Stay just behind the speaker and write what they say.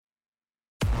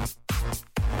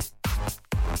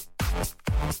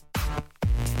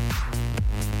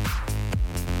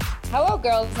Hello,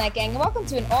 Girls Night Gang, and welcome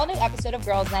to an all-new episode of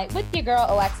Girls Night with your girl,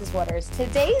 Alexis Waters.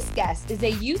 Today's guest is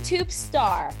a YouTube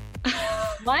star,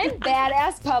 one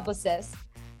badass publicist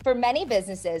for many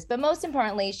businesses, but most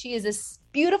importantly, she is a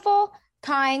beautiful,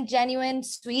 kind, genuine,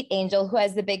 sweet angel who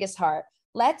has the biggest heart.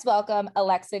 Let's welcome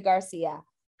Alexa Garcia.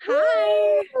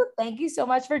 Hi. Woo! Thank you so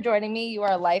much for joining me. You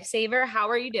are a lifesaver. How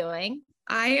are you doing?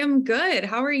 I am good.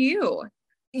 How are you?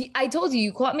 I told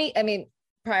you caught me,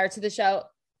 prior to the show,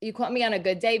 you caught me on a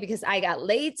good day because I got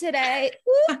laid today.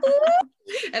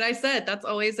 And I said, that's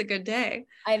always a good day.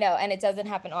 I know. And it doesn't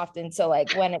happen often. So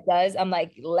like when it does, I'm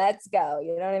like, let's go.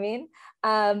 You know what I mean?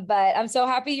 But I'm so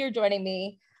happy you're joining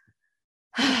me.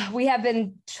 We have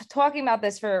been talking about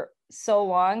this for so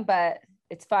long, but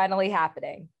it's finally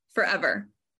happening. Forever.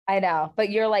 I know.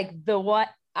 But you're like the one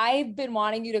I've been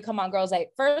wanting you to come on Girls Night.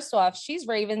 First off, she's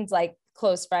Raven's like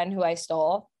close friend who I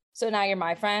stole. So now you're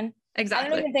my friend. Exactly. I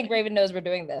don't even think Raven knows we're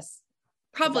doing this.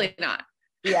 Probably not.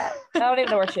 Yeah. I don't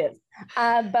even know where she is.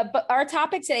 But our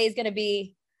topic today is going to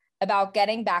be about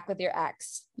getting back with your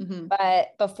ex. Mm-hmm. But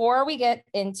before we get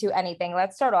into anything,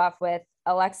 let's start off with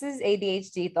Alexa's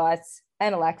ADHD thoughts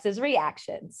and Alexa's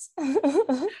reactions.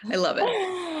 I love it.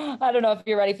 I don't know if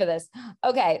you're ready for this.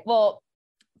 Okay. Well,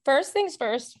 first things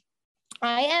first,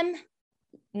 I am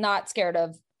not scared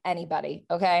of anybody.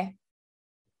 Okay.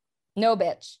 No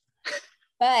bitch.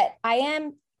 But I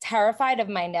am terrified of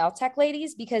my nail tech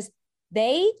ladies because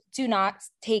they do not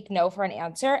take no for an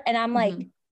answer. And I'm like,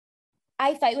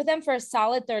 I fight with them for a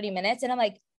solid 30 minutes. And I'm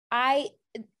like,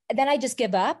 then I just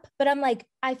give up. But I'm like,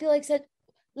 I feel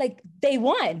like they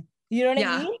won. You know what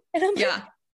I mean? And I'm like,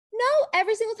 no,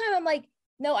 every single time I'm like,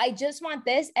 no, I just want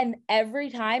this. And every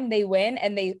time they win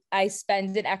and I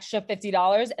spend an extra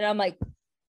 $50 and I'm like,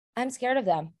 I'm scared of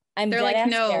them. They're like,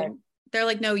 no. Scared. They're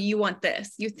like, no, you want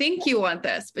this. You think you want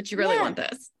this, but you really want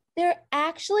this. They're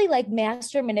actually like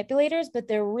master manipulators, but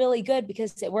they're really good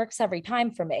because it works every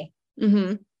time for me.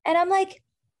 Mm-hmm. And I'm like,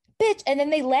 bitch. And then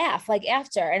they laugh like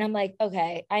after. And I'm like,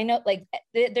 okay, I know like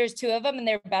there's two of them and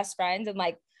they're best friends. And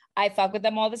like, I fuck with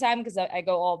them all the time because I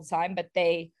go all the time, but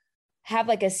they have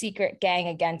like a secret gang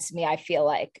against me, I feel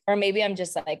like, or maybe I'm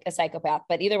just like a psychopath,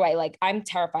 but either way, like I'm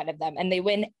terrified of them and they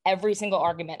win every single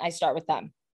argument I start with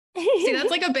them. See, that's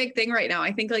like a big thing right now.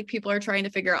 I think like people are trying to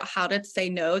figure out how to say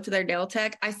no to their nail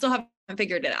tech. I still haven't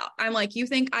figured it out. I'm like, you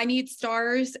think I need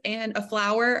stars and a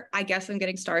flower? I guess I'm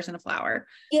getting stars and a flower.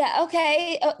 Yeah.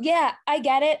 Okay. Yeah, I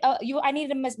get it. I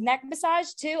need a neck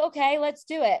massage too. Okay, let's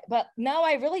do it. But no,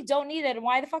 I really don't need it. And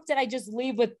why the fuck did I just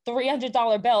leave with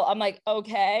 $300 bill? I'm like,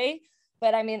 okay.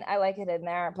 But I mean, I like it in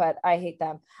there, but I hate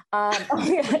them.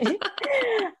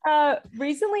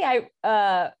 Recently,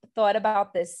 I thought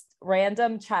about this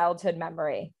random childhood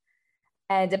memory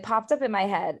and it popped up in my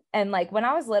head. And like when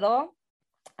I was little,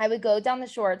 I would go down the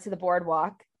shore to the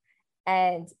boardwalk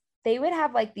and they would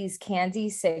have like these candy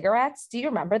cigarettes. Do you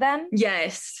remember them?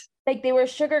 Yes. Like they were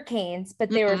sugar canes, but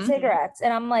they were cigarettes.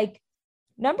 And I'm like,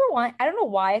 number one, I don't know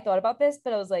why I thought about this,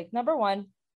 but I was like, number one,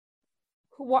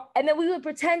 and then we would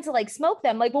pretend to like smoke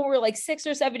them like when we were like 6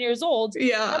 or 7 years old.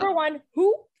 Yeah. Number one,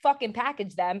 who fucking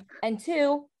packaged them? And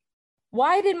two,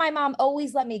 why did my mom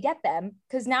always let me get them?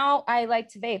 Because now I like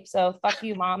to vape. So fuck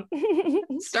you, mom.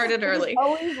 Started early.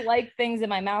 Always like things in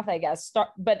my mouth, I guess.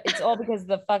 But it's all because of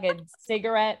the fucking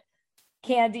cigarette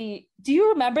candy. Do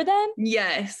you remember them?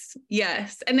 Yes.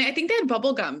 Yes. And I think they had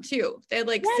bubble gum too. They had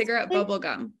like cigarette bubble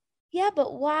gum. Yeah,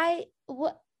 but why?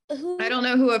 What? Who? I don't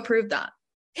know who approved that.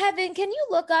 Kevin, can you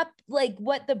look up like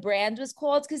what the brand was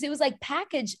called? Because it was like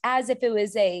packaged as if it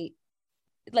was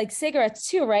like cigarettes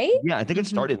too, right? Yeah, I think it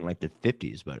started in like the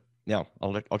 50s, but yeah,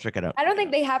 I'll check it out. I don't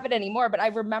think they have it anymore, but I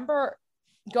remember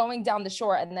going down the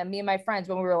shore and then me and my friends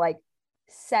when we were like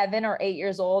 7 or 8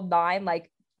 years old, 9, like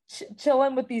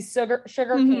chilling with these sugar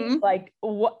canes. Like,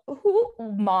 what? Who?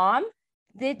 Mom,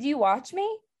 did you watch me?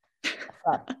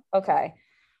 Okay.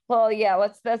 Well, yeah,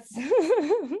 that's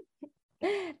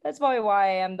that's probably why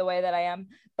I am the way that I am.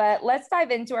 But let's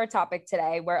dive into our topic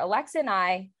today, where Alexa and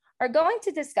I are going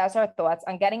to discuss our thoughts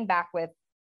on getting back with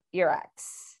your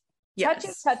ex.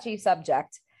 Yes. Touchy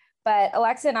subject. But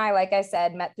Alexa and I, like I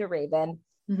said, met through Raven.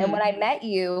 And when I met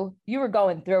you, you were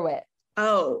going through it.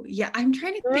 Oh, yeah. I'm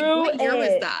trying to think. What year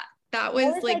was that? That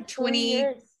was like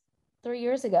 3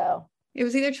 years ago. It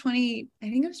was either I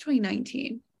think it was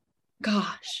 2019.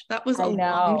 Gosh, that was a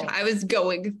long time. I was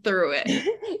going through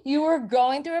it. You were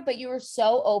going through it, but you were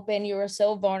so open. You were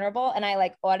so vulnerable. And I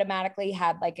like automatically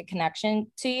had like a connection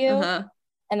to you.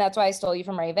 And that's why I stole you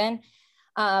from Raven.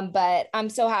 But I'm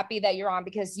so happy that you're on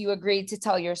because you agreed to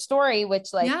tell your story,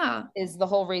 which like Yeah. is the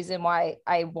whole reason why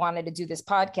I wanted to do this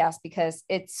podcast, because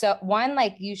it's so one,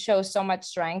 like you show so much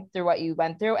strength through what you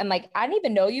went through. And like, I didn't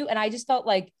even know you. And I just felt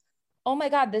like, oh my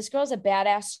God, this girl's a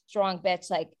badass, strong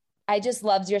bitch. Like, I just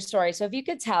loved your story. So if you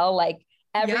could tell like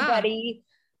everybody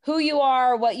who you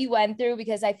are, what you went through,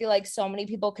 because I feel like so many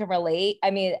people can relate. I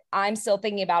mean, I'm still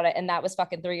thinking about it, and that was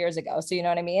fucking 3 years ago. So you know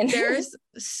what I mean? There's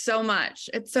so much.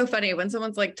 It's so funny when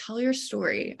someone's like, tell your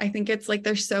story. I think it's like,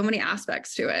 there's so many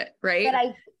aspects to it. Right.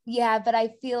 But I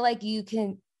feel like you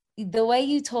can, the way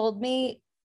you told me,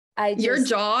 your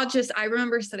jaw just, I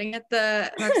remember sitting at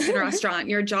the Mexican restaurant,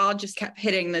 your jaw just kept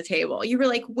hitting the table. You were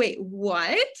like, wait,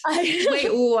 what? Wait,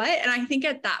 what? And I think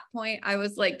at that point I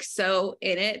was like, so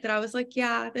in it that I was like,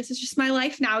 yeah, this is just my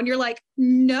life now. And you're like,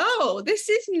 no, this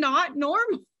is not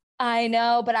normal. I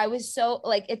know, but I was so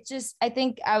like, it's just, I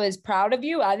think I was proud of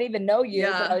you. I didn't even know you,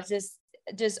 but I was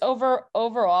just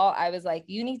overall, I was like,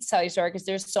 you need to tell your story, because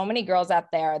there's so many girls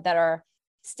out there that are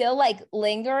still like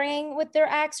lingering with their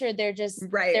ex, or they're just,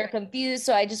 they're confused.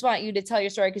 So I just want you to tell your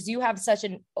story, because you have such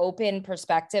an open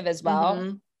perspective as well.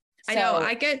 Mm-hmm. I know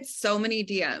I get so many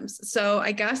DMs. So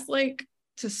I guess like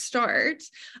to start,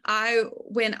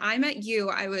 when I met you,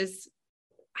 I was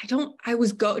about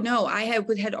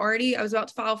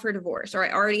to file for divorce, or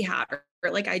I already had her.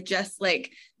 Like I just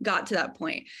like got to that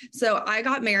point. So I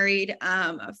got married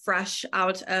fresh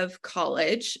out of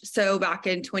college. So back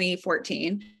in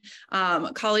 2014,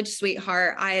 college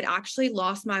sweetheart. I had actually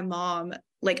lost my mom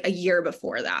like a year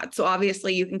before that. So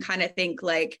obviously you can kind of think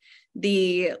like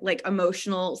the like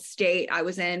emotional state I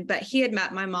was in, but he had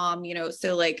met my mom, you know,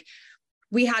 so like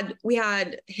we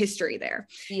had history there.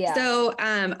 Yeah. So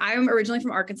I'm originally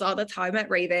from Arkansas. That's how I met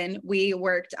Raven. We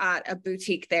worked at a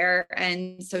boutique there.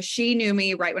 And so she knew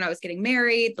me right when I was getting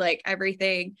married, like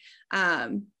everything.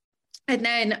 And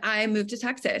then I moved to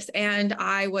Texas, and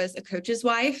I was a coach's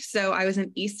wife. So I was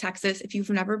in East Texas. If you've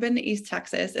never been to East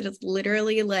Texas, it is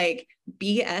literally like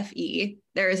BFE.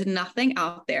 There is nothing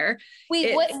out there.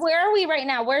 Wait, where are we right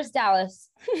now? Where's Dallas?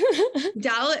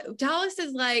 Dallas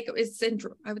is like, it's in,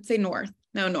 I would say north.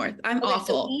 No, north. I'm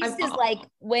awful. So East is like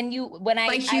when I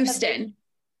like Houston.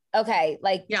 Okay.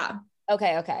 Like, yeah.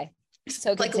 Okay.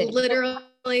 So like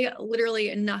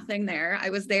literally nothing there. I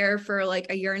was there for like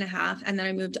a year and a half, and then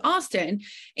I moved to Austin,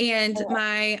 and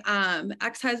my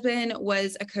ex-husband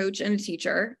was a coach and a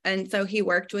teacher. And so he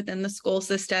worked within the school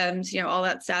systems, you know, all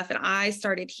that stuff. And I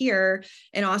started here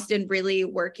in Austin, really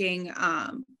working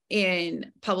in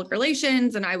public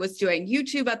relations, and I was doing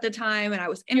YouTube at the time, and I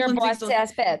was influencing. You're a boss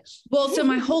ass bitch. Well, so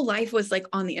my whole life was like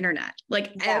on the internet.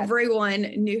 Like everyone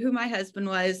knew who my husband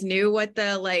was, knew what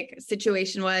the like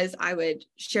situation was. I would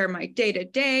share my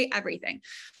day-to-day, everything.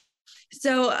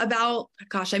 So I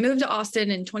moved to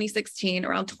Austin in 2016.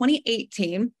 Around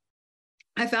 2018,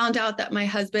 I found out that my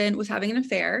husband was having an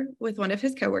affair with one of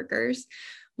his coworkers,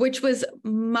 which was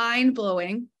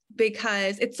mind-blowing.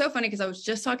 Because it's so funny, because I was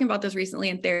just talking about this recently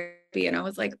in therapy, and I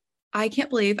was like, I can't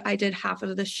believe I did half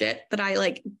of the shit that I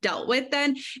like dealt with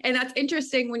then. And that's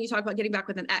interesting when you talk about getting back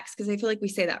with an ex, because I feel like we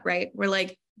say that, right? We're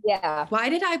like, yeah, why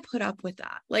did I put up with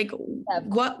that? Like,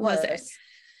 what was it?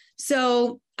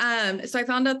 So I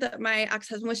found out that my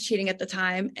ex-husband was cheating at the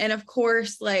time. And of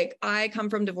course, like I come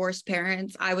from divorced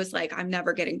parents. I was like, I'm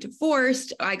never getting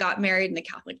divorced. I got married in the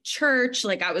Catholic Church.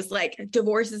 Like I was like,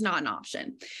 divorce is not an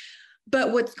option.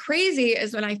 But what's crazy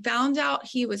is when I found out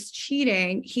he was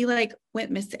cheating, he like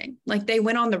went missing. Like they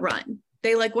went on the run.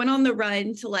 They like went on the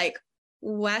run to like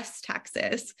West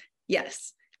Texas.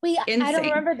 Yes. Wait, insane. I don't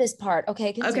remember this part.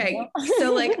 Okay. Continue. Okay.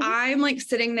 So like, I'm like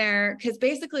sitting there, because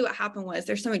basically what happened was,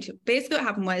 there's so many too. Basically what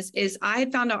happened is I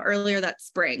had found out earlier that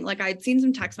spring, like I'd seen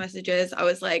some text messages. I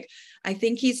was like, I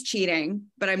think he's cheating,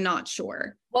 but I'm not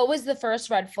sure. What was the first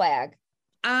red flag?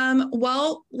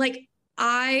 Well, like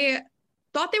I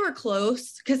thought they were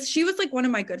close, because she was like one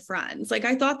of my good friends. Like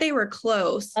I thought they were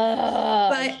close,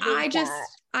 but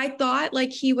I thought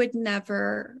like he would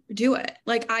never do it.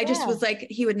 Like I just was like,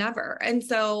 he would never. And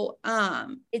so,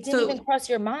 it didn't even cross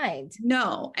your mind.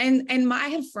 No. And I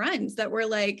had friends that were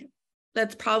like,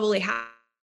 that's probably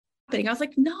happening. I was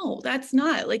like, no, that's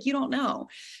not, like, you don't know.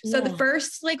 So the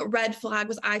first like red flag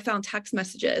was I found text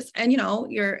messages, and you know,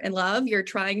 you're in love, you're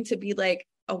trying to be like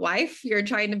a wife, you're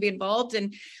trying to be involved,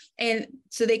 and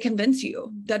so they convince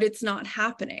you that it's not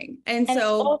happening. And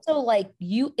so also like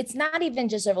it's not even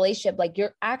just a relationship, like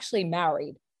you're actually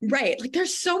married. Right. Like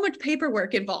there's so much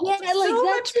paperwork involved. Yeah, like so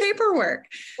much paperwork.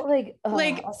 Like, oh,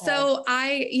 okay. So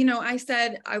I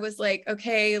said, I was like,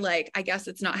 okay, like, I guess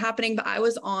it's not happening, but I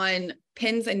was on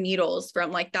pins and needles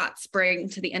from like that spring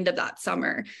to the end of that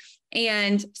summer.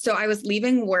 And so I was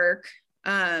leaving work.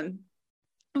 I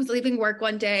was leaving work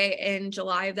one day in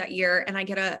July of that year, and I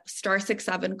get a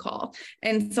 *67 call,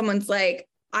 and someone's like,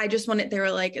 they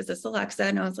were like, is this Alexa?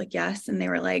 And I was like, yes. And they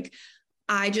were like,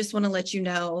 I just want to let you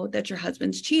know that your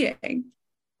husband's cheating.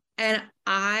 And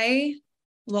I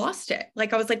lost it.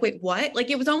 Like, I was like, wait, what? Like,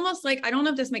 it was almost like, I don't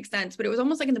know if this makes sense, but it was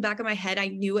almost like in the back of my head, I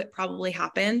knew it probably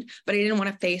happened, but I didn't want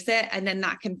to face it. And then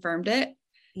that confirmed it.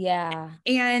 Yeah.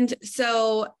 And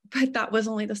so, but that was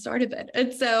only the start of it.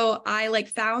 And so I like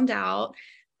found out,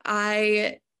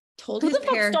 I told his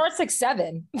parents.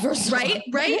 *67.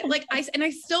 Right. Like I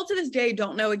still to this day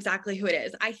don't know exactly who it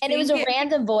is. And it was a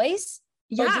random voice.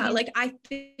 Yeah. Like I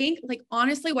think, like,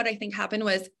 honestly, what I think happened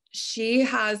was she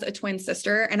has a twin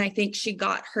sister, and I think she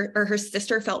got her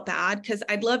sister felt bad, because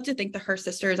I'd love to think that her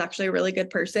sister is actually a really good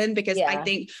person, because I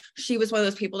think she was one of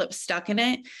those people that was stuck in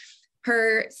it.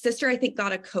 Her sister, I think,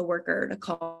 got a coworker to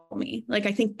call me. Like,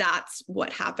 I think that's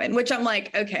what happened, which I'm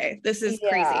like, okay, this is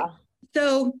crazy.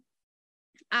 So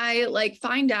I like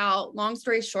find out, long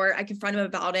story short, I confront him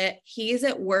about it. He's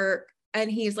at work and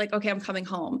he's like, okay, I'm coming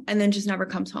home, and then just never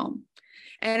comes home.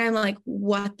 And I'm like,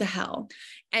 what the hell?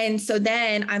 And so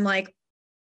then I'm like,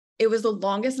 it was the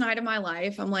longest night of my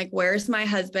life. I'm like, where's my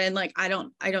husband? Like, I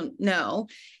don't know.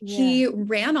 Yeah. He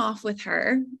ran off with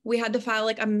her. We had to file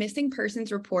like a missing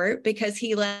persons report, because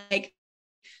he like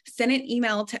sent an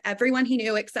email to everyone he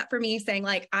knew except for me, saying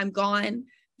like, I'm gone,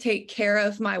 take care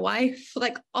of my wife,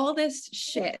 like all this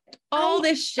shit, A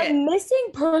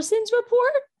missing persons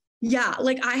report? Yeah.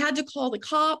 Like I had to call the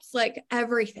cops, like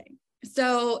everything.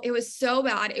 So it was so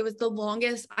bad. It was the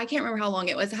longest. I can't remember how long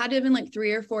it was. It had to have been like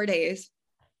 3 or 4 days.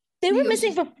 They were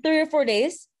missing for 3 or 4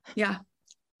 days. Yeah.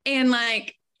 And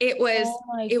like, it was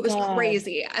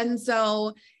crazy. And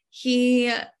so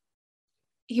he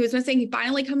was missing. He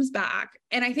finally comes back.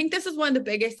 And I think this is one of the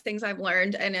biggest things I've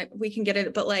learned, and we can get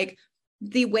it, but like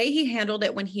the way he handled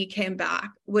it when he came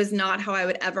back was not how I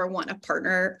would ever want a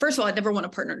partner. First of all, I'd never want a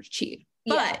partner to cheat,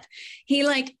 but he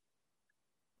like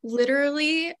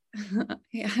literally,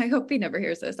 I hope he never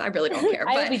hears this. I really don't care.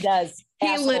 I hope he does.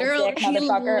 He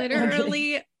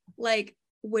literally like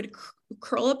would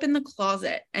curl up in the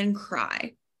closet and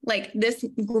cry. Like this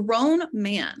grown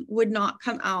man would not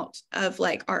come out of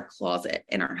like our closet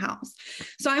in our house.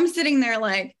 So I'm sitting there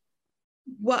like,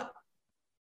 what?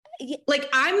 Like,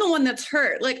 I'm the one that's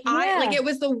hurt. Like it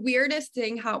was the weirdest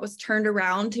thing how it was turned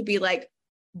around to be like,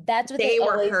 that's what they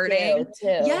were hurting too.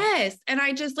 Yes. And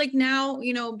I just like now,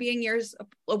 being years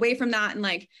away from that and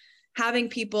like having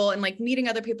people and like meeting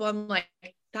other people, I'm like,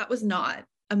 that was not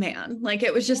a man. Like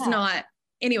it was just not.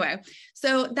 Anyway,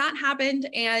 so that happened,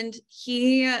 and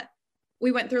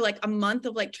we went through like a month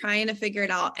of like trying to figure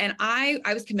it out. And I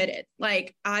was committed.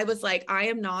 Like, I was like, I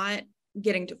am not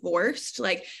getting divorced.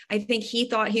 Like, I think he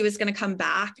thought he was going to come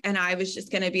back, and I was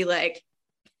just going to be like,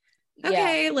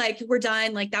 okay, like we're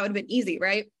done. Like that would have been easy.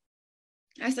 Right.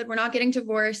 I said, we're not getting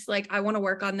divorced. Like, I want to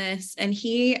work on this. And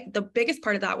the biggest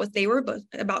part of that was they were both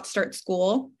about to start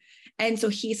school. And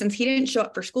so since he didn't show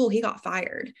up for school, he got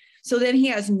fired. So then he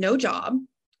has no job.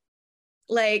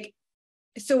 Like,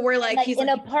 so we're like he's in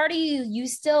like, a party, you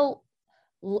still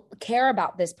care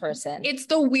about this person. It's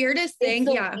the weirdest thing.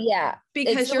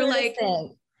 Because you're like,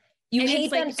 you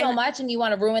hate them so much and you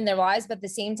want to ruin their lives, but at the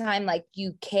same time, like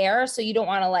you care. So you don't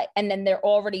want to like, and then they're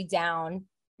already down.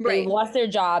 Right. They lost their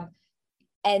job,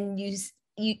 and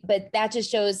but that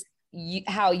just shows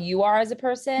how you are as a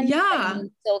person. Yeah.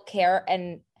 You still care.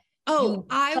 And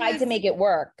I tried to make it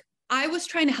work. I was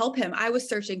trying to help him. I was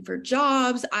searching for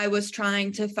jobs. I was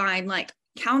trying to find like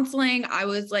counseling. I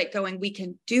was like going, we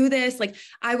can do this. Like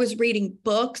I was reading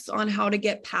books on how to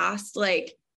get past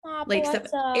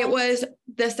it was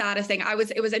the saddest thing.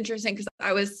 It was interesting because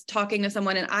I was talking to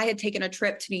someone, and I had taken a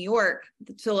trip to New York.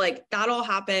 So like that all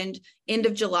happened end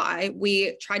of July.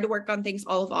 We tried to work on things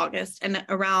all of August, and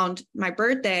around my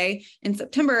birthday in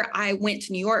September, I went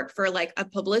to New York for like a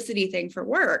publicity thing for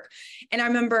work. And I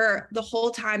remember the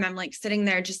whole time I'm like sitting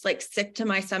there just like sick to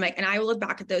my stomach. And I look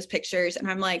back at those pictures,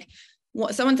 and I'm like,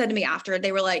 someone said to me after,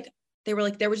 they were like, there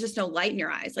was just no light in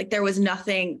your eyes. Like there was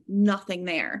nothing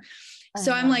there.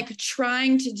 So I'm like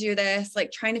trying to do this,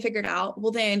 like trying to figure it out.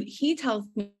 Well, then he tells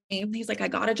me, he's like, I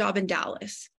got a job in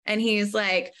Dallas. And he's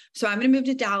like, so I'm going to move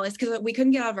to Dallas, because we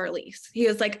couldn't get out of our lease. He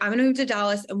was like, I'm going to move to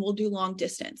Dallas and we'll do long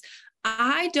distance.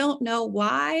 I don't know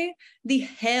why the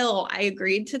hell I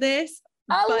agreed to this.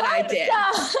 but I did.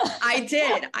 I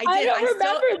did. I don't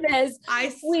remember this. I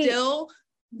still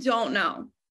don't know.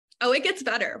 Oh, it gets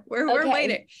better. We're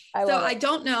waiting. I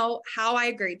don't know how I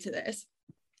agreed to this.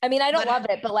 I mean, I don't love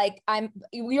it, but like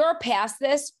you're past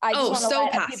this. I just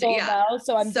want to let people know.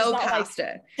 So I'm so just not past like,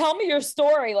 it. Tell me your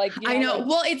story. Like, I know. Like,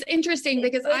 well, it's interesting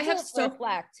because I have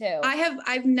reflect too.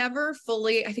 I've never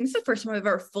fully, I think it's the first time I've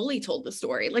ever fully told the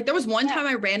story. Like there was one time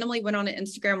I randomly went on an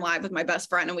Instagram live with my best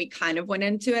friend and we kind of went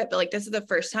into it, but like, this is the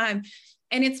first time.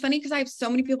 And it's funny because I have so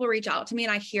many people reach out to me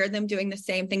and I hear them doing the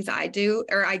same things I do,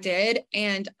 or I did.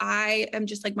 And I am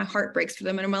just like, my heart breaks for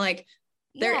them. And I'm like,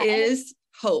 there is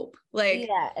hope. Like,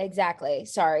 yeah, exactly.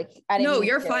 Sorry. No,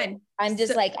 you're fine. I'm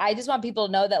just like, I just want people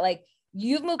to know that like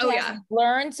you've moved past and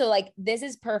learned. So like, this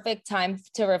is perfect time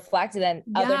to reflect. And then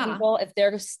other people, if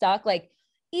they're stuck, like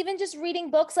even just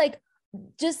reading books, like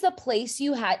just the place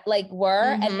you had like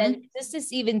were, and then just to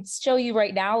even show you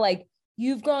right now, like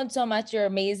you've grown so much. You're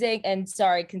amazing. And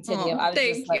sorry, continue.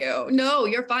 Thank you. No,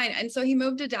 you're fine. And so he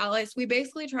moved to Dallas. We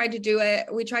basically tried to do it.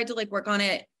 We tried to like work on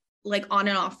it, like on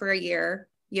and off for a year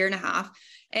and a half.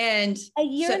 And a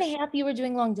year and a half, you were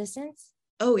doing long distance?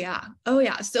 Oh yeah.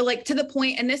 So like to the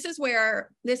point, and this is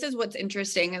what's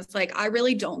interesting is like, I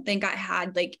really don't think I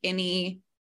had like any,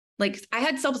 like I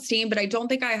had self-esteem, but I don't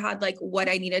think I had like what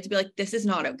I needed to be like, this is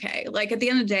not okay. Like at the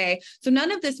end of the day, so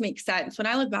none of this makes sense. When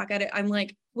I look back at it, I'm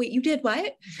like, wait, you did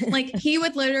what? Like he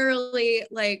would literally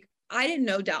like, I didn't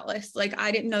know Dallas. Like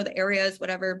I didn't know the areas,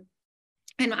 whatever.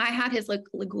 And I had his like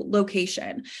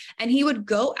location, and he would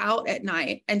go out at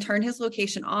night and turn his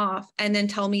location off and then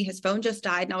tell me his phone just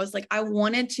died. And I was like, I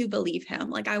wanted to believe him.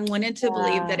 Like I wanted to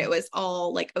believe that it was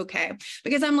all like, okay.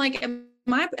 Because I'm like, in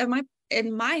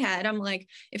my head, I'm like,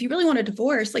 if you really want a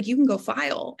divorce, like you can go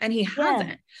file, and he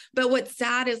hasn't. But what's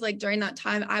sad is like during that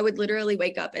time, I would literally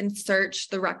wake up and search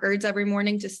the records every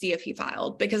morning to see if he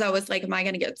filed, because I was like, am I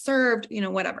going to get served? You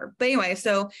know, whatever. But anyway,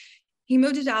 so he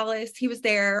moved to Dallas. He was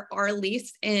there. Our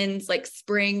lease ends like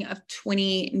spring of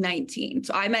 2019.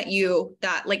 So I met you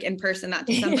that like in person that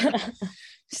December.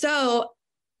 So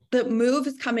the move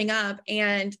is coming up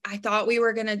and I thought we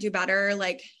were going to do better.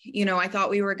 Like, you know, I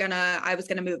thought I was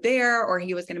going to move there, or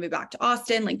he was going to move back to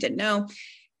Austin. Like, didn't know.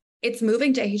 It's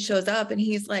moving day. He shows up and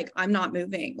he's like, I'm not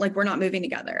moving. Like, we're not moving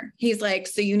together. He's like,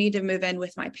 so you need to move in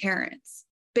with my parents.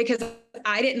 Because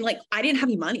I didn't have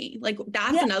any money. Like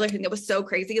that's another thing that was so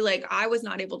crazy. Like I was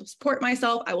not able to support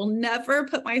myself. I will never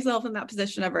put myself in that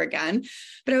position ever again.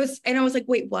 But I was like,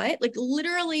 wait, what? Like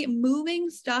literally moving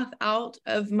stuff out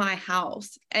of my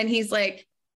house. And he's like,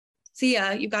 see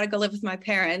ya, you got to go live with my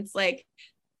parents. Like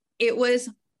it was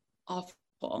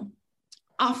awful.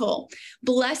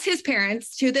 Bless his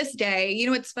parents to this day. You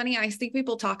know, it's funny. I think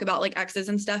people talk about like exes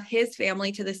and stuff. His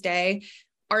family to this day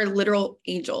are literal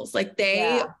angels. Like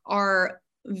they are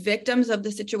victims of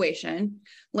the situation.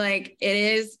 Like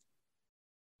it's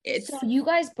so you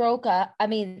guys broke up. I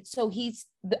mean, so he's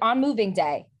on moving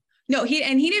day. No, he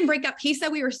didn't break up. He said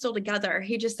we were still together.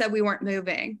 He just said we weren't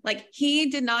moving. Like he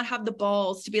did not have the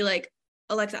balls to be like,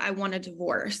 Alexa, I want a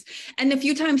divorce. And the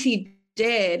few times he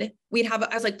did, I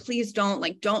was like, please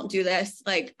don't do this.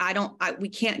 Like, we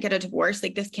can't get a divorce.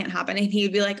 Like this can't happen. And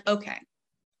he'd be like, okay.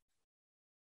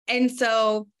 And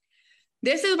so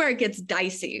this is where it gets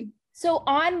dicey. So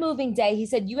on moving day, he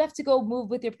said, you have to go move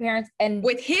with your parents and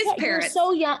with his parents. You're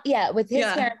so young. Yeah. With his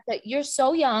parents, but you're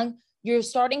so young, you're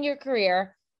starting your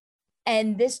career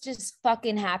and this just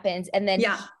fucking happens. And then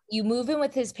you move in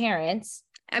with his parents.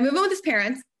 I move in with his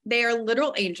parents. They are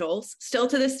literal angels still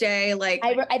to this day. Like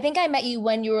I think I met you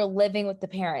when you were living with the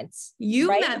parents. You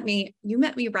met me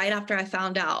right after I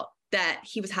found out that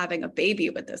he was having a baby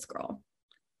with this girl.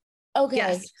 Okay.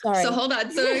 Yes. Sorry. So hold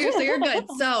on. So you're good.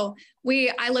 So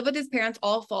I live with his parents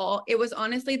all fall. It was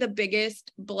honestly the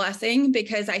biggest blessing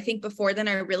because I think before then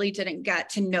I really didn't get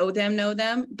to know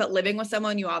them, but living with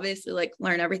someone, you obviously like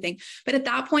learn everything. But at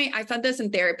that point, I said this in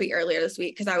therapy earlier this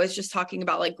week, because I was just talking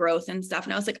about like growth and stuff.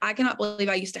 And I was like, I cannot believe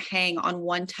I used to hang on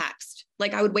one text.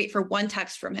 Like I would wait for one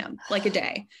text from him, like a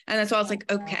day. And that's why I was like,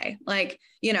 okay, like,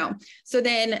 you know, so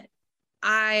then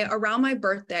around my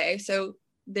birthday, so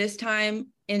this time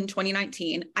in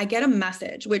 2019, I get a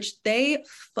message, which they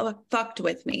fucked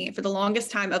with me for the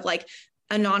longest time of like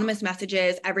anonymous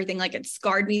messages, everything. Like it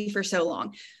scarred me for so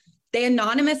long. They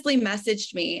anonymously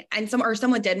messaged me and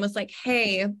someone did and was like,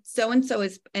 hey, so-and-so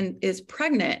is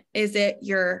pregnant. Is it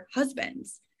your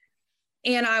husband's?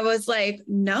 And I was like,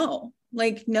 no,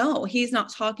 he's not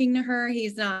talking to her.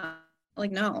 He's not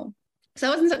like, no. So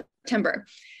that was in September.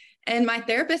 And my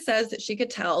therapist says that she could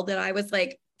tell that I was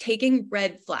like taking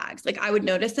red flags. Like I would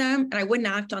notice them and I wouldn't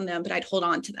act on them, but I'd hold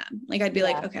on to them. Like I'd be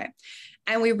like, okay.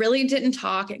 And we really didn't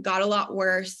talk. It got a lot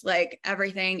worse, like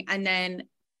everything. And then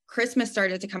Christmas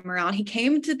started to come around. He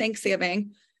came to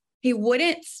Thanksgiving. He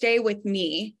wouldn't stay with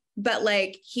me, but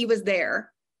like he was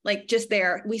there, like just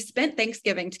there. We spent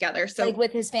Thanksgiving together. So like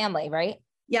with his family, right?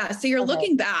 Yeah. So you're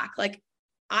looking back, like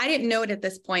I didn't know it at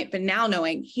this point, but now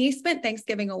knowing he spent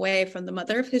Thanksgiving away from the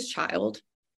mother of his child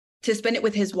to spend it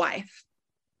with his wife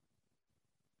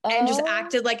and just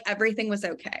acted like everything was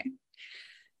okay.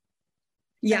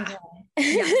 Yeah.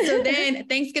 Yeah. So then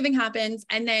Thanksgiving happens.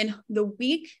 And then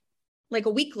like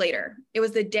a week later, it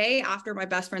was the day after my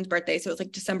best friend's birthday. So it was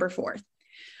like December 4th.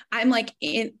 I'm like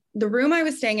in the room I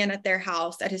was staying in at their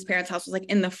house, at his parents' house, was like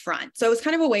in the front. So it was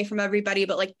kind of away from everybody,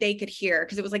 but like they could hear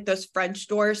because it was like those French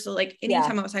doors. So like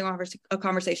anytime I was having a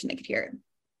conversation, they could hear it.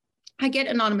 I get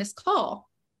anonymous call.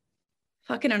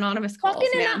 Fucking anonymous calls,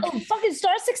 man. Fucking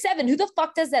star 67. Who the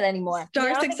fuck does that anymore?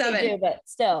 Star 67. But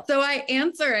still. So I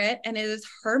answer it and it is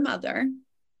her mother.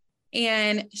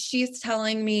 And she's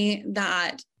telling me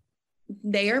that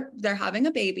they're having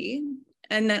a baby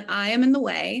and that I am in the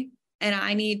way. And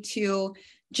I need to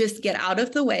just get out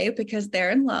of the way because they're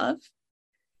in love.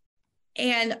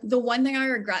 And the one thing I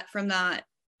regret from that,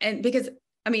 and because,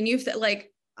 I mean, you've said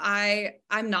like,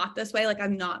 I'm not this way. Like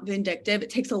I'm not vindictive.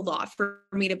 It takes a lot for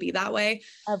me to be that way.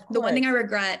 The one thing I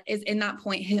regret is in that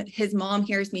point, his mom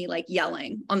hears me like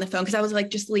yelling on the phone. Cause I was like,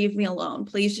 just leave me alone.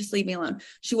 Please just leave me alone.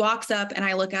 She walks up and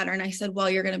I look at her and I said, well,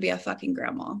 you're going to be a fucking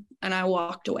grandma. And I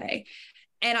walked away.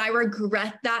 And I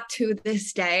regret that to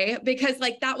this day because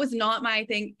like, that was not my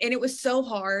thing. And it was so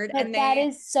hard. But and that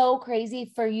is so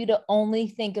crazy for you to only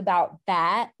think about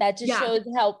that. That just shows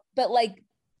how, but like,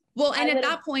 well, and at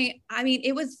that point, I mean,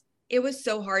 it was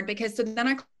so hard because so then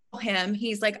I call him,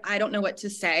 he's like, I don't know what to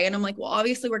say. And I'm like, well,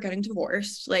 obviously we're getting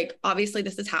divorced. Like, obviously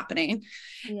this is happening.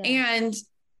 Yeah. And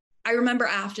I remember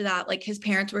after that, like his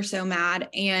parents were so mad.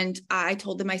 And I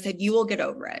told them, I said, you will get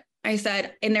over it. I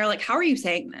said, and they're like, how are you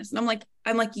saying this? And I'm like,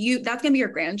 that's going to be your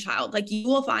grandchild. Like you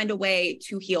will find a way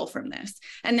to heal from this.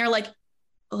 And they're like,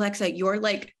 Alexa, you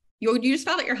just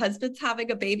found out your husband's having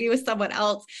a baby with someone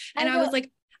else. And I was like,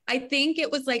 I think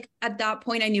it was like, at that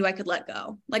point I knew I could let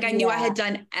go. Like I knew I had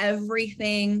done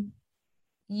everything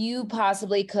you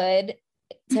possibly could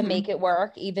to make it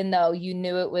work, even though you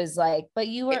knew it was like, but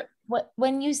you were,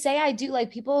 when you say I do,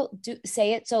 like people do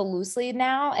say it so loosely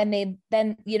now and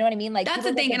then, you know what I mean? Like that's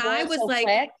the thing. And I was so like,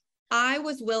 quick. I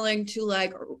was willing to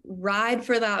like ride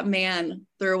for that man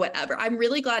through whatever. I'm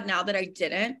really glad now that I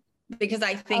didn't, because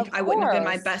I think I wouldn't have been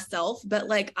my best self, but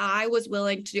like I was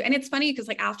willing to do. And it's funny because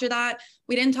like after that,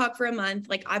 we didn't talk for a month.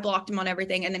 Like I blocked him on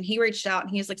everything. And then he reached out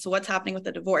and he's like, so what's happening with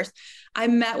the divorce? I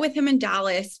met with him in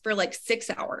Dallas for like 6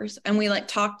 hours and we like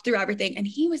talked through everything. And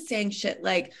he was saying shit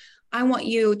like, I want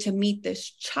you to meet this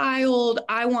child.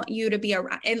 I want you to be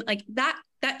around. And like that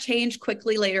changed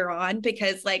quickly later on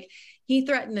because like he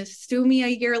threatened to sue me a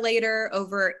year later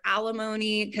over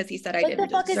alimony because he said I didn't deserve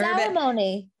it. What the fuck is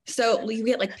alimony? So you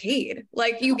get like paid,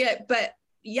 like you get, but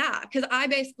yeah, because I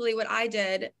basically what I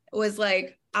did was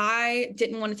like, I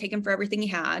didn't want to take him for everything he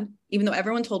had, even though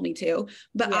everyone told me to,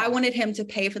 but I wanted him to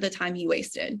pay for the time he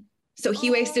wasted. So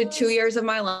he wasted 2 years of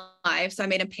my life. So I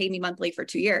made him pay me monthly for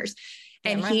 2 years.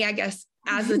 And he, I guess,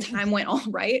 as the time went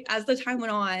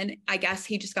on, I guess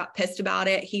he just got pissed about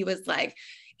it. He was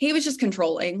just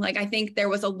controlling. Like, I think there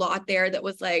was a lot there that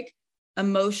was like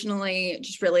emotionally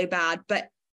just really bad. But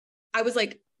I was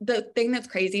like, the thing that's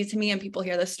crazy to me, and people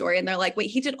hear this story and they're like,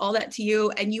 wait, he did all that to you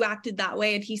and you acted that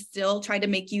way. And he still tried to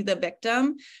make you the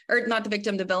victim, or not the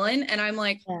victim, the villain. And I'm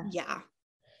like, yeah.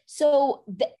 So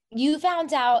you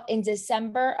found out in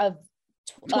December of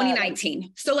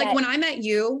 2019. So like when I met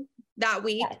you that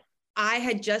week, I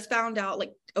had just found out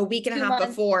like a week and a half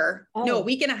before, a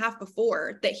week and a half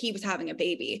before that he was having a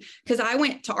baby. Cause I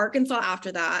went to Arkansas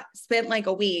after that, spent like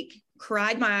a week,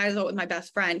 cried my eyes out with my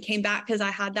best friend, came back cause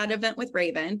I had that event with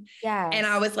Raven. Yeah. And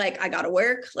I was like, I gotta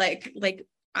work. Like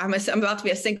I'm about to be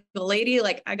a single lady.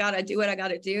 Like I gotta do what I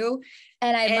gotta do.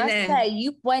 And I must say,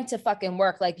 you went to fucking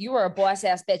work. Like you were a boss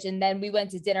ass bitch. And then we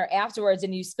went to dinner afterwards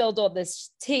and you spilled all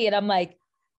this tea. And I'm like,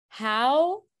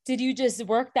 how did you just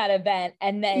work that event?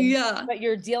 And then, but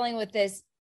you're dealing with this,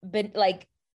 but like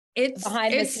it's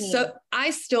behind the scenes. So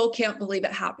I still can't believe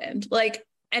it happened. Like,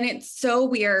 and it's so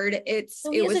weird. It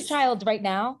was a child right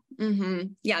now.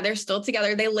 Mm-hmm. Yeah. They're still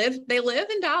together. They live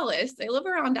in Dallas. They live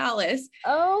around Dallas.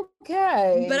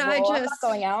 Okay. But I'm not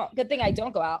going out. Good thing I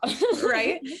don't go out.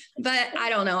 Right. But I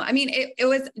don't know. I mean, it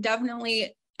was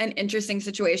definitely an interesting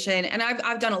situation. And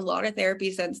I've done a lot of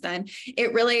therapy since then.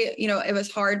 It really, it was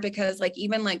hard because like,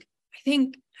 even like, I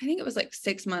think I think it was like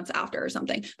 6 months after or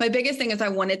something. My biggest thing is I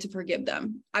wanted to forgive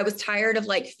them. I was tired of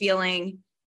like feeling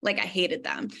like I hated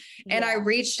them. And I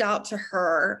reached out to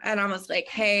her and I was like,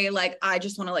 hey, like, I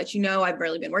just want to let you know, I've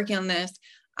really been working on this.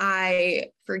 I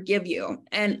forgive you.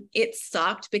 And it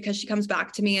sucked because she comes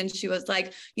back to me and she was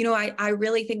like, you know, I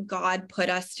really think God put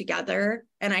us together.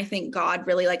 And I think God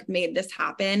really like made this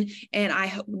happen. And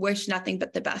I wish nothing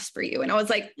but the best for you. And I was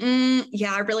like,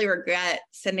 yeah, I really regret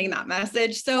sending that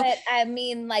message. So, but I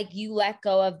mean, like you let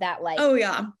go of that, like, oh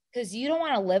yeah. Because you don't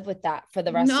want to live with that for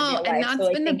the rest of your life. So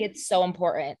I think it's so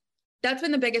important. That's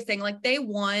been the biggest thing. Like they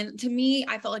won to me.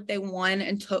 I felt like they won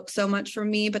and took so much from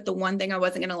me. But the one thing I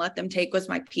wasn't going to let them take was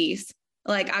my peace.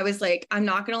 Like I was like, I'm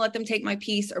not going to let them take my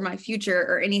peace or my future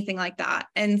or anything like that.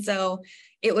 And so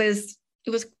it was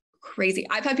crazy.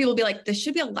 I've had people be like, this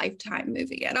should be a Lifetime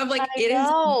movie. And I'm like, it is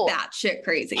batshit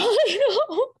crazy. I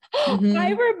know. Mm-hmm.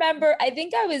 I remember, I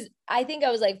think I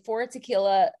was like 4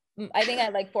 tequila. I think I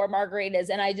had like 4 margaritas,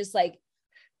 and I just like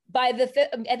by the fifth,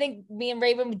 I think me and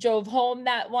Raven drove home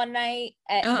that one night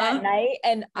that night.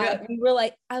 And we were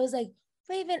like, I was like,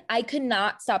 Raven, I could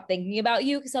not stop thinking about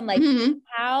you. Cause I'm like,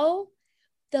 how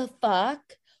the fuck,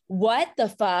 what the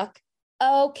fuck?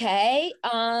 Okay.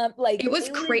 Like it was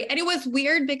crazy. And it was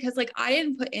weird because like, I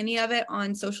didn't put any of it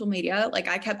on social media. Like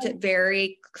I kept it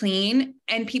very clean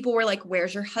and people were like,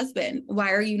 where's your husband?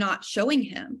 Why are you not showing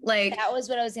him? Like, that was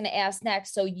what I was going to ask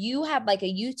next. So you had like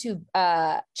a YouTube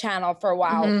channel for a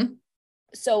while.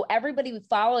 So everybody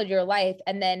followed your life.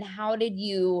 And then how did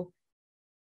you,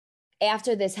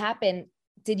 after this happened,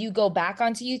 did you go back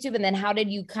onto YouTube? And then how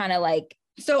did you kind of like,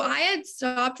 so I had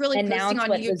stopped really posting on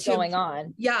YouTube. Was going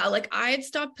on. Yeah. Like I had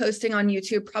stopped posting on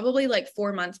YouTube probably like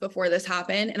 4 months before this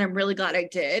happened. And I'm really glad I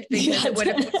did because it would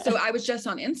have, so I was just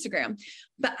on Instagram,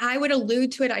 but I would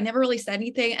allude to it. I never really said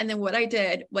anything. And then what I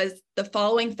did was the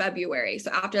following February.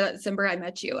 So after that December, I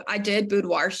met you. I did a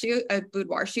boudoir shoot.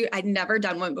 I'd never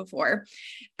done one before.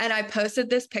 And I posted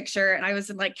this picture and I was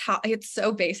in like, it's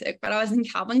so basic, but I was in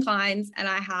Calvin Klein's and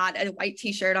I had a white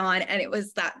t-shirt on. And it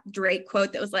was that Drake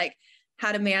quote that was like,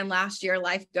 had a man last year,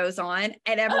 life goes on.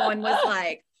 And everyone was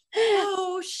like,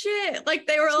 oh shit. Like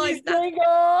they were like,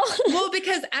 well,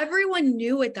 because everyone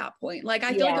knew at that point. Like,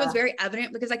 I feel like it was very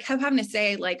evident because I kept having to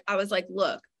say, like, I was like,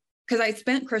 look, because I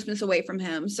spent Christmas away from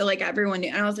him. So like everyone knew.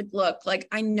 And I was like, look, like,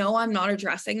 I know I'm not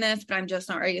addressing this, but I'm just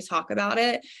not ready to talk about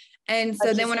it. And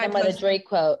so then when I posted a Drake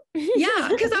quote, yeah,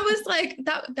 because I was like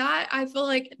that I feel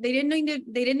like they didn't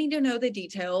need to know the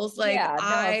details. Like of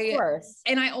course.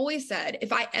 And I always said,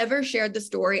 if I ever shared the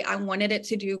story, I wanted it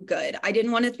to do good. I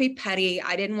didn't want it to be petty.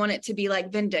 I didn't want it to be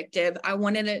like vindictive. I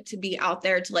wanted it to be out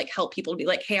there to like help people be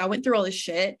like, hey, I went through all this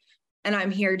shit and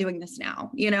I'm here doing this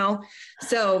now, you know?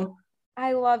 So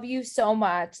I love you so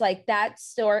much. Like that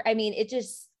story. I mean,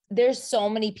 there's so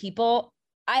many people.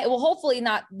 Hopefully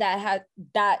not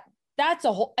that's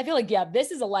a whole, I feel like, yeah, this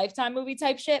is a Lifetime movie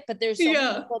type shit, but there's so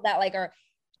many people that like are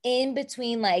in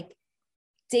between, like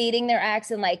dating their ex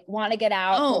and like want to get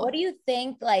out. What do you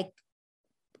think like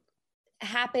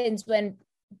happens when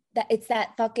it's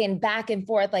that fucking back and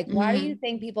forth? Like, why do you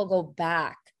think people go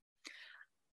back?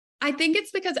 I think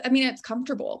it's because, I mean, it's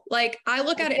comfortable. Like I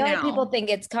look at it now. People think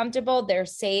it's comfortable. They're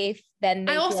safe. Then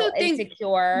they feel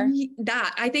insecure.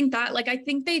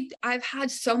 I've had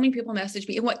so many people message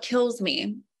me, and what kills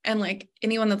me, and like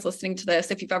anyone that's listening to this,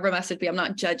 if you've ever messaged me, I'm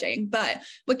not judging, but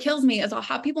what kills me is I'll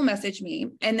have people message me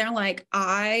and they're like,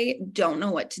 I don't know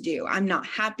what to do. I'm not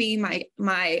happy.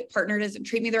 My partner doesn't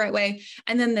treat me the right way.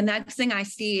 And then the next thing I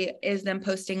see is them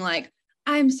posting like,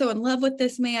 I'm so in love with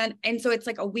this man. And so it's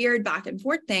like a weird back and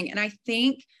forth thing. And I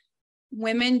think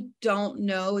women don't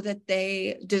know that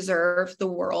they deserve the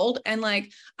world. And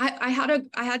like, I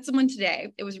had someone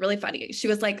today, it was really funny. She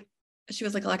was like,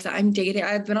 Alexa,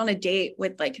 I've been on a date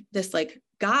with like this like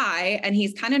guy and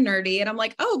he's kind of nerdy. And I'm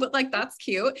like, oh, but like, that's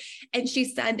cute. And she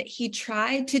said he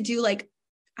tried to do like,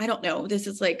 I don't know, this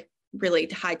is like really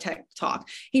high tech talk.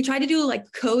 He tried to do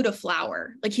like code a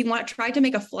flower. Like he tried to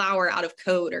make a flower out of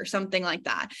code or something like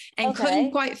that and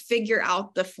couldn't quite figure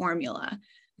out the formula,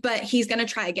 but he's going to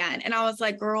try again. And I was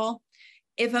like, girl,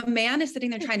 if a man is sitting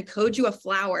there trying to code you a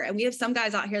flower, and we have some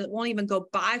guys out here that won't even go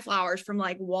buy flowers from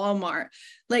like Walmart,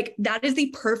 like that is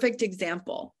the perfect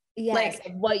example. Yes, like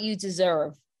of what you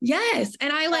deserve. Yes.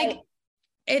 And I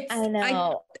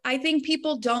know. I think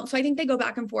people don't. So I think they go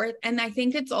back and forth. And I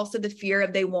think it's also the fear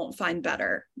of they won't find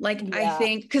better. Like, I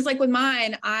think, cause like with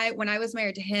mine, when I was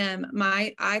married to him,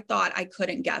 I thought I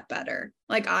couldn't get better.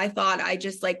 Like, I thought I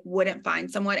just like wouldn't find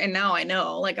someone. And now I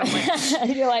know, like, I'm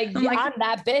like, you're like, I'm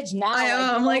that bitch now.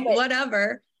 I'm like,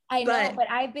 whatever. I know, but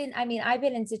I've been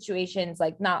in situations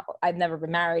like I've never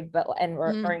been married, but,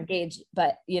 or engaged,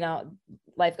 but you know,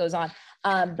 life goes on.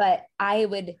 But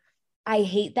I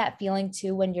hate that feeling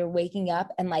too, when you're waking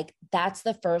up and like, that's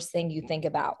the first thing you think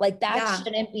about. Like that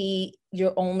shouldn't be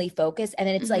your only focus. And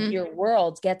then it's like your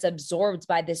world gets absorbed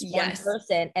by this one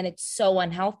person, and it's so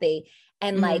unhealthy.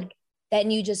 And like, then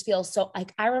you just feel so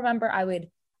like, I remember I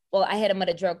hit him with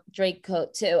a Drake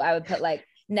quote too. I would put like,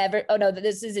 never, oh no,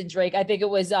 this isn't Drake. I think it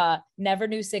was never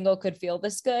knew single could feel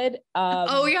this good.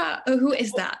 Oh yeah. Who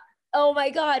is that? Oh my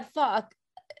God, fuck.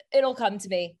 It'll come to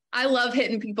me. I love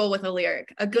hitting people with a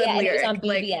lyric, a good lyric. It was on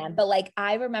BBM, but like,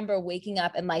 I remember waking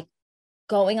up and like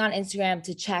going on Instagram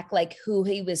to check like who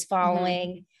he was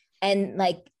following. And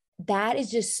like, that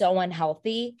is just so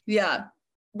unhealthy. Yeah.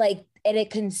 Like, and it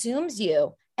consumes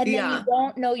you. And then you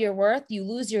don't know your worth. You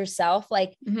lose yourself.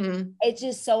 Like, it's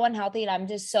just so unhealthy. And I'm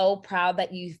just so proud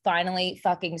that you finally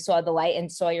fucking saw the light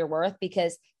and saw your worth,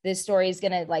 because this story is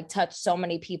going to like touch so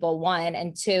many people. One,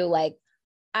 and two, like,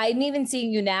 I'm even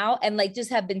seeing you now and like,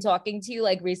 just have been talking to you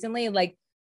like recently, and like,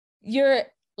 you're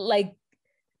like,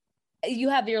 you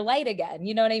have your light again.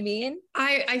 You know what I mean?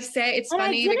 I say it's and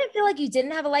funny. I didn't feel like you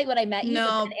didn't have a light when I met you.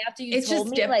 No, but after you it's told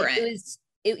just me, different.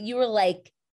 like, you were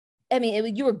like, I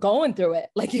mean, you were going through it.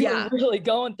 Like, you were really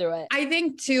going through it. I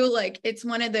think too, like, it's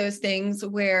one of those things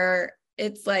where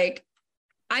it's like,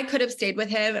 I could have stayed with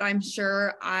him and I'm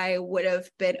sure I would have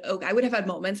been okay. I would have had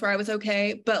moments where I was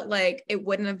okay, but like, it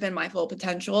wouldn't have been my full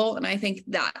potential. And I think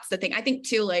that's the thing. I think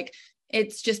too, like,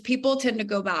 it's just people tend to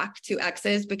go back to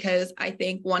exes because I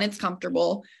think one, it's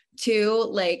comfortable. Two,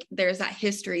 like, there's that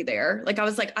history there. Like, I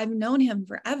was like, I've known him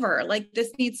forever. Like,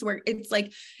 this needs to work. It's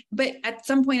like, but at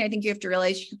some point, I think you have to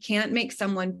realize you can't make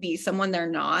someone be someone they're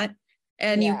not.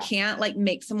 And you can't like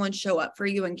make someone show up for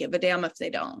you and give a damn if they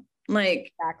don't.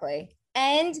 Like, exactly.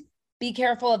 And be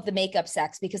careful of the makeup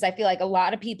sex, because I feel like a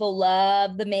lot of people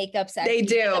love the makeup sex. They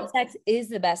do. Makeup sex is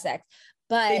the best sex,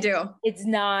 but they do. It's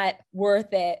not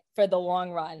worth it for the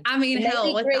long run. I mean,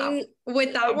 hell,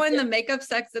 with that one, the makeup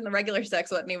sex and the regular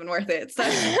sex wasn't even worth it. So.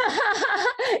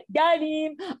 Got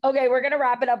him. Okay, we're gonna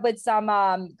wrap it up with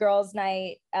some girls'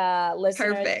 night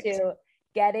listeners to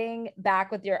getting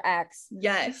back with your ex.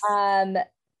 Yes.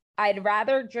 I'd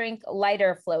rather drink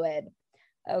lighter fluid.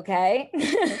 Okay.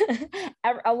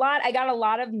 I got a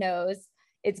lot of no's.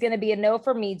 It's going to be a no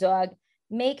for me, dog.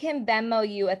 Make him Venmo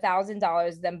you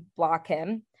 $1,000, then block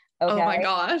him. Okay. Oh my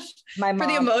gosh. My mom.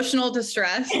 For the emotional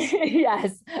distress.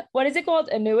 Yes. What is it called?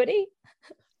 Annuity?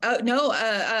 Oh no.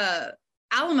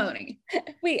 Alimony.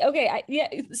 Wait, okay.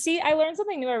 See, I learned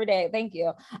something new every day. Thank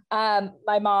you.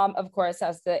 My mom, of course,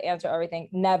 has to answer everything.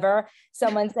 Never.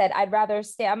 Someone said, I'd rather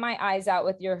stab my eyes out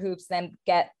with your hoops than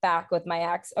get back with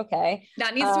my ex. Okay.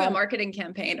 That needs to be a marketing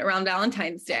campaign around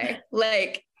Valentine's Day.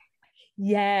 Like,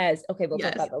 yes. Okay. We'll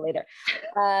talk about that later.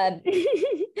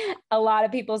 A lot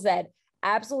of people said,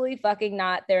 absolutely fucking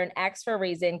not. They're an ex for a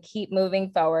reason. Keep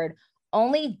moving forward.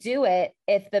 Only do it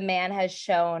if the man has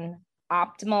shown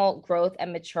optimal growth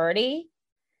and maturity,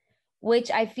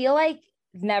 which I feel like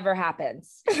never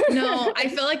happens. No, I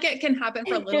feel like it can happen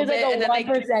for a little bit. There's like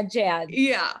a 1% chance.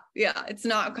 Yeah. It's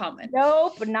not common.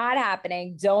 Nope, not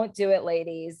happening. Don't do it,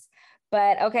 ladies.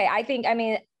 But okay,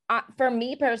 for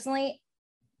me personally,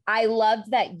 I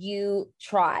loved that you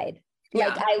tried.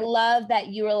 Like, I love that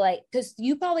you were like, because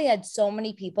you probably had so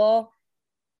many people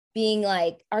being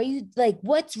like, are you like,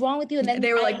 what's wrong with you? And then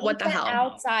they were like, what the hell?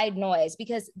 Outside noise,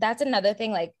 because that's another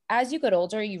thing. Like, as you get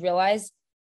older, you realize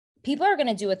people are going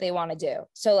to do what they want to do.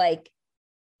 So like,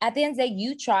 at the end of the day,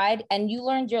 you tried and you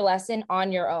learned your lesson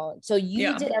on your own. So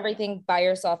you did everything by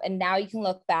yourself. And now you can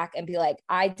look back and be like,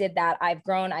 I did that. I've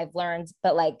grown, I've learned,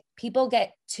 but like, people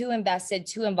get too invested,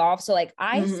 too involved. So like,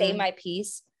 I say my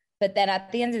piece, but then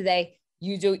at the end of the day,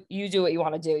 you do what you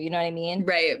want to do. You know what I mean?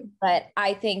 Right. But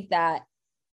I think that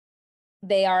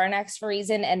they are an ex for a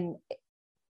reason, and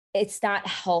it's not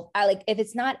health. If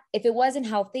it wasn't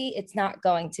healthy, it's not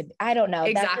going to be. I don't know.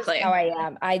 Exactly. That's just how I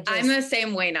am. I'm the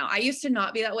same way now. I used to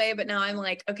not be that way, but now I'm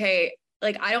like, okay,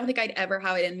 like, I don't think I'd ever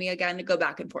have it in me again to go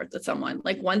back and forth with someone.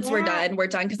 Like, once we're done.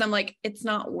 Cause I'm like, it's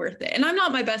not worth it. And I'm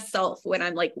not my best self when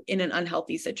I'm like in an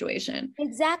unhealthy situation.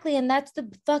 Exactly. And that's the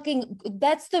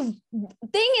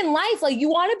thing in life. Like, you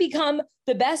want to become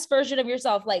the best version of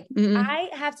yourself. Like,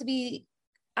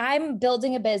 I'm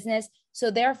building a business. So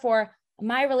therefore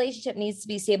my relationship needs to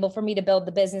be stable for me to build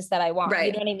the business that I want. Right.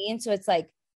 You know what I mean? So it's like,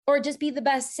 or just be the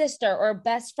best sister or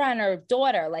best friend or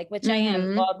daughter, like, which I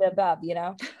am, all the above, you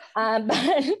know?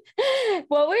 But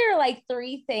what were like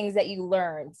 3 things that you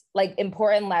learned, like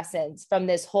important lessons from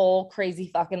this whole crazy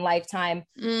fucking lifetime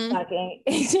fucking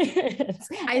experience?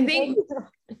 I think,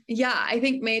 Yeah, I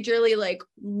think majorly like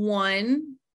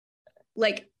one,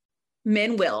 like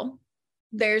men will.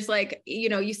 There's like, you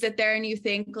know, you sit there and you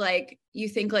think like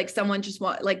someone just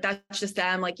want, like, that's just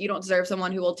them. Like, you don't deserve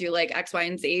someone who will do like X, Y,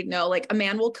 and Z. No, like a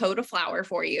man will coat a flower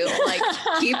for you. Like,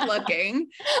 keep looking.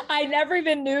 I never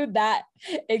even knew that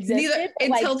existed.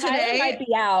 Until Tyler today. might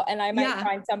be out and I might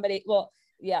find somebody. Well,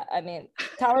 yeah, I mean,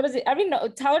 Tyler doesn't even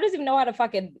know how to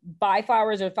fucking buy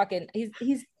flowers or fucking,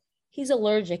 he's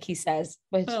allergic, he says.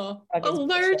 Which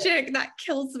allergic, that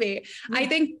kills me. I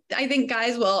think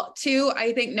guys will too.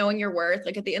 I think knowing your worth,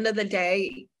 like at the end of the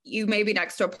day, you may be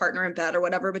next to a partner in bed or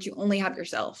whatever, but you only have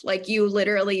yourself. Like you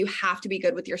have to be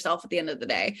good with yourself at the end of the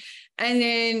day. And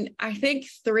then I think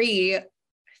 3,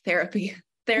 therapy.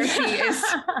 Therapy is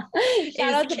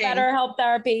shout out to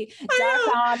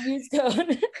BetterHelpTherapy.com. Use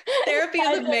code. Therapy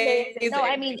is amazing. No,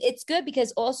 I mean, it's good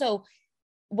because also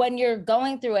when you're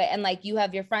going through it and like you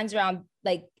have your friends around,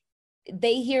 like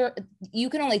you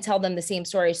can only tell them the same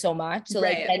story so much. So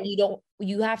like, then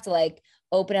you have to like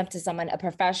open up to someone, a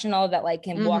professional that like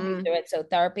can walk you through it. So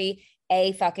therapy,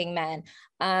 fucking men.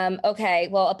 Okay.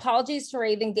 Well, apologies to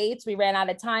Raven Gates. We ran out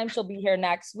of time. She'll be here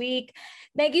next week.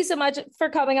 Thank you so much for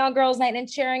coming on Girls Night and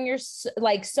sharing your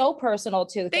like so personal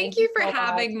too. Thank you for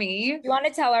having me. You want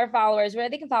to tell our followers where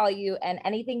they can follow you and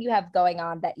anything you have going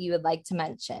on that you would like to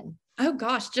mention? Oh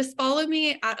gosh, just follow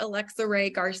me at Alexa Ray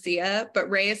Garcia, but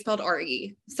Ray is spelled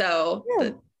R-E. So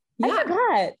I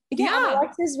forgot. Yeah. I'm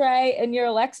Alexis Ray and you're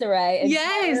Alexa Ray. And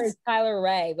yes. Tyler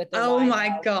Ray with the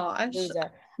my gosh.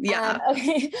 Loser. Yeah.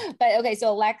 Okay.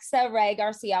 So Alexa Ray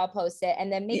Garcia, I'll post it.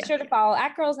 And then make sure to follow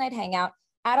at Girls Night Hangout,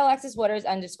 at Alexis Waters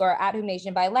 _ at Who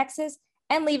Nation by Alexis,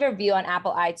 and leave a review on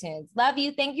Apple iTunes. Love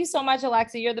you. Thank you so much,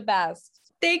 Alexa. You're the best.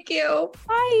 Thank you.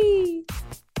 Bye.